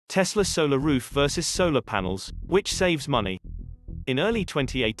Tesla solar roof versus solar panels, which saves money? In early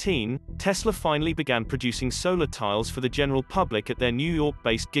 2018, Tesla finally began producing solar tiles for the general public at their New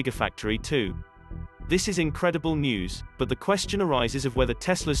York-based Gigafactory 2. This is incredible news, but the question arises of whether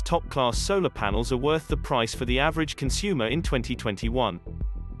Tesla's top-class solar panels are worth the price for the average consumer in 2021.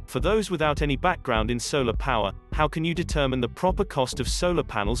 For those without any background in solar power, how can you determine the proper cost of solar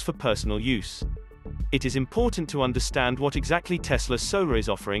panels for personal use? It is important to understand what exactly Tesla Solar is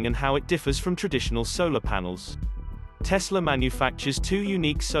offering and how it differs from traditional solar panels. Tesla manufactures two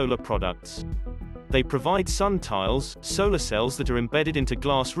unique solar products. They provide sun tiles, solar cells that are embedded into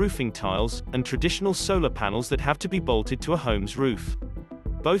glass roofing tiles, and traditional solar panels that have to be bolted to a home's roof.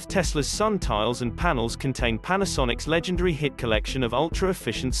 Both Tesla's sun tiles and panels contain Panasonic's legendary hit collection of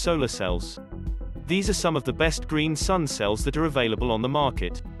ultra-efficient solar cells. These are some of the best green sun cells that are available on the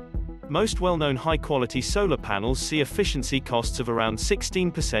market. Most well-known high-quality solar panels see efficiency costs of around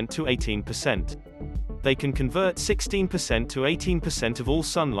 16% to 18%. They can convert 16% to 18% of all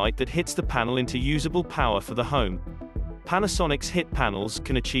sunlight that hits the panel into usable power for the home. Panasonic's HIT panels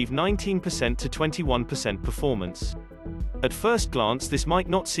can achieve 19% to 21% performance. At first glance, this might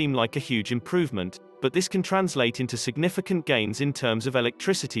not seem like a huge improvement, but this can translate into significant gains in terms of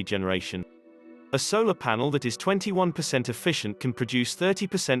electricity generation. A solar panel that is 21% efficient can produce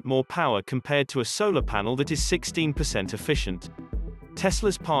 30% more power compared to a solar panel that is 16% efficient.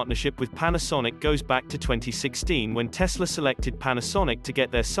 Tesla's partnership with Panasonic goes back to 2016 when Tesla selected Panasonic to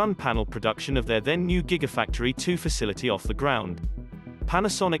get their sun panel production of their then new Gigafactory 2 facility off the ground.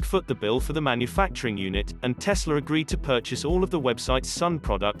 Panasonic foot the bill for the manufacturing unit, and Tesla agreed to purchase all of the website's sun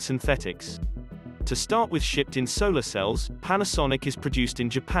product synthetics. To start with, shipped in solar cells, Panasonic is produced in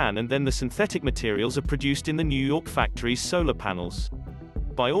Japan, and then the synthetic materials are produced in the New York factory's solar panels.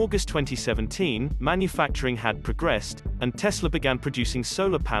 By August 2017, manufacturing had progressed, and Tesla began producing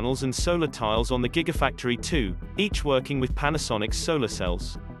solar panels and solar tiles on the Gigafactory 2, each working with Panasonic's solar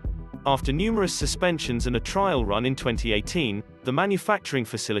cells. After numerous suspensions and a trial run in 2018, the manufacturing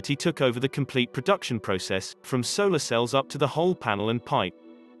facility took over the complete production process, from solar cells up to the whole panel and pipe.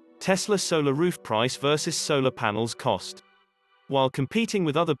 Tesla solar roof price versus solar panels cost. While competing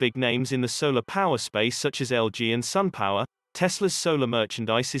with other big names in the solar power space such as LG and SunPower, Tesla's solar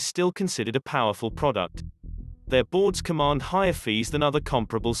merchandise is still considered a powerful product. Their boards command higher fees than other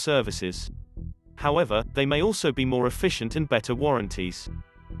comparable services. However, they may also be more efficient and better warranties.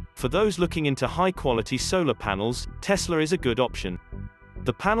 For those looking into high-quality solar panels, Tesla is a good option.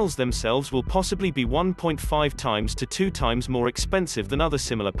 The panels themselves will possibly be 1.5 times to 2 times more expensive than other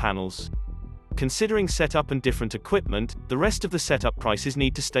similar panels. Considering setup and different equipment, the rest of the setup prices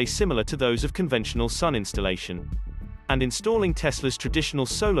need to stay similar to those of conventional sun installation. And installing Tesla's traditional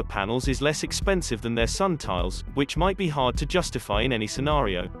solar panels is less expensive than their sun tiles, which might be hard to justify in any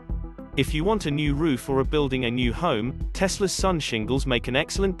scenario. If you want a new roof or are building a new home, Tesla's sun shingles make an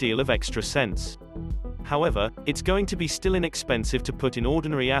excellent deal of extra sense. However, it's going to be still inexpensive to put in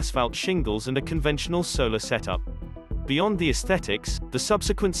ordinary asphalt shingles and a conventional solar setup. Beyond the aesthetics, the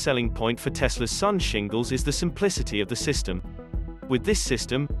subsequent selling point for Tesla's sun shingles is the simplicity of the system. With this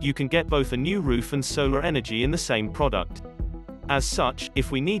system, you can get both a new roof and solar energy in the same product. As such,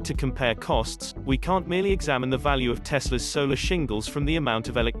 if we need to compare costs, we can't merely examine the value of Tesla's solar shingles from the amount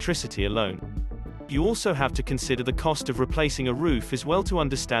of electricity alone. You also have to consider the cost of replacing a roof as well to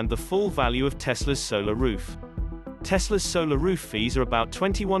understand the full value of Tesla's solar roof. Tesla's solar roof fees are about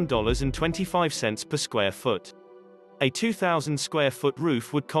 $21.25 per square foot. A 2,000 square foot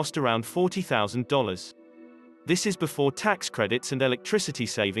roof would cost around $40,000. This is before tax credits and electricity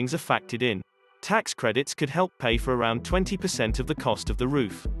savings are factored in. Tax credits could help pay for around 20% of the cost of the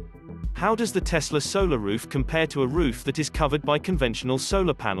roof. How does the Tesla solar roof compare to a roof that is covered by conventional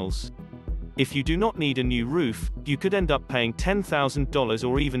solar panels? If you do not need a new roof, you could end up paying $10,000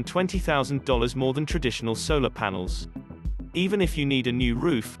 or even $20,000 more than traditional solar panels. Even if you need a new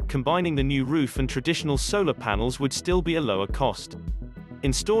roof, combining the new roof and traditional solar panels would still be a lower cost.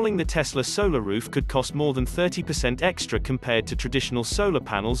 Installing the Tesla solar roof could cost more than 30% extra compared to traditional solar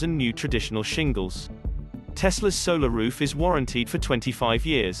panels and new traditional shingles. Tesla's solar roof is warranted for 25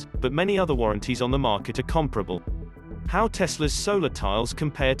 years, but many other warranties on the market are comparable. How Tesla's solar tiles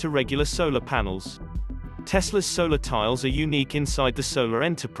compare to regular solar panels. Tesla's solar tiles are unique inside the solar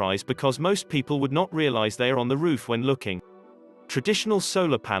enterprise because most people would not realize they are on the roof when looking. Traditional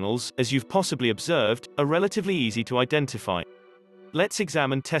solar panels, as you've possibly observed, are relatively easy to identify. Let's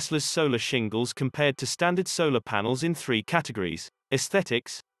examine Tesla's solar shingles compared to standard solar panels in 3 categories.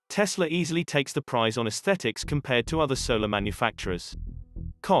 Aesthetics. Tesla easily takes the prize on aesthetics compared to other solar manufacturers.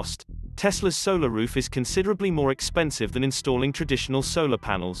 Cost. Tesla's solar roof is considerably more expensive than installing traditional solar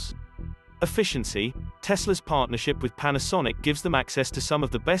panels. Efficiency: Tesla's partnership with Panasonic gives them access to some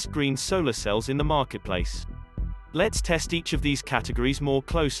of the best green solar cells in the marketplace. Let's test each of these categories more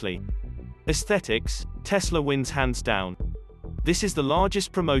closely. Aesthetics: Tesla wins hands down. This is the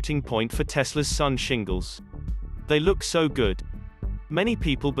largest promoting point for Tesla's sun shingles. They look so good. Many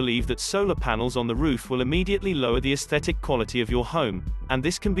people believe that solar panels on the roof will immediately lower the aesthetic quality of your home, and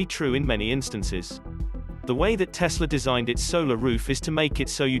this can be true in many instances. The way that Tesla designed its solar roof is to make it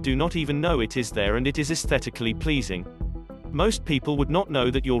so you do not even know it is there and it is aesthetically pleasing. Most people would not know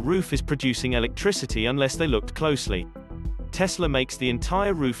that your roof is producing electricity unless they looked closely. Tesla makes the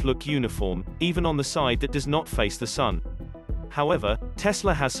entire roof look uniform, even on the side that does not face the sun. However,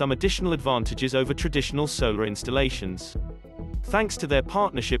 Tesla has some additional advantages over traditional solar installations. Thanks to their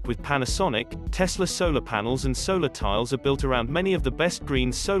partnership with Panasonic, Tesla solar panels and solar tiles are built around many of the best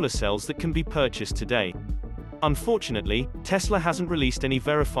green solar cells that can be purchased today. Unfortunately, Tesla hasn't released any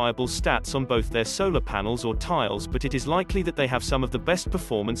verifiable stats on both their solar panels or tiles, but it is likely that they have some of the best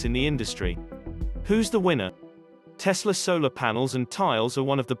performance in the industry. Who's the winner? Tesla solar panels and tiles are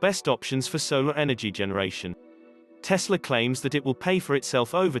one of the best options for solar energy generation. Tesla claims that it will pay for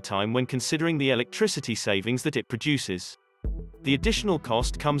itself over time when considering the electricity savings that it produces. The additional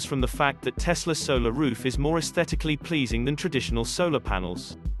cost comes from the fact that Tesla's solar roof is more aesthetically pleasing than traditional solar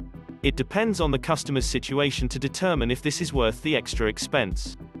panels. It depends on the customer's situation to determine if this is worth the extra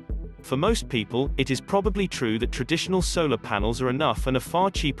expense. For most people, it is probably true that traditional solar panels are enough and a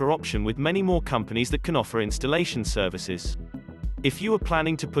far cheaper option, with many more companies that can offer installation services. If you are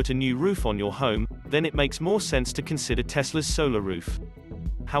planning to put a new roof on your home, then it makes more sense to consider Tesla's solar roof.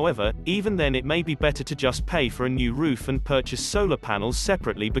 However, even then it may be better to just pay for a new roof and purchase solar panels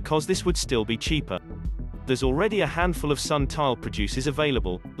separately, because this would still be cheaper. There's already a handful of sun tile producers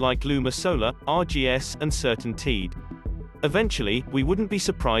available, like Luma Solar, RGS, and CertainTeed. Eventually, we wouldn't be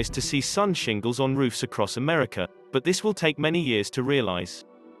surprised to see sun shingles on roofs across America, but this will take many years to realize.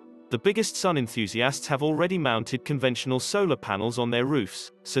 The biggest sun enthusiasts have already mounted conventional solar panels on their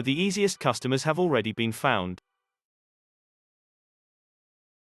roofs, so the easiest customers have already been found.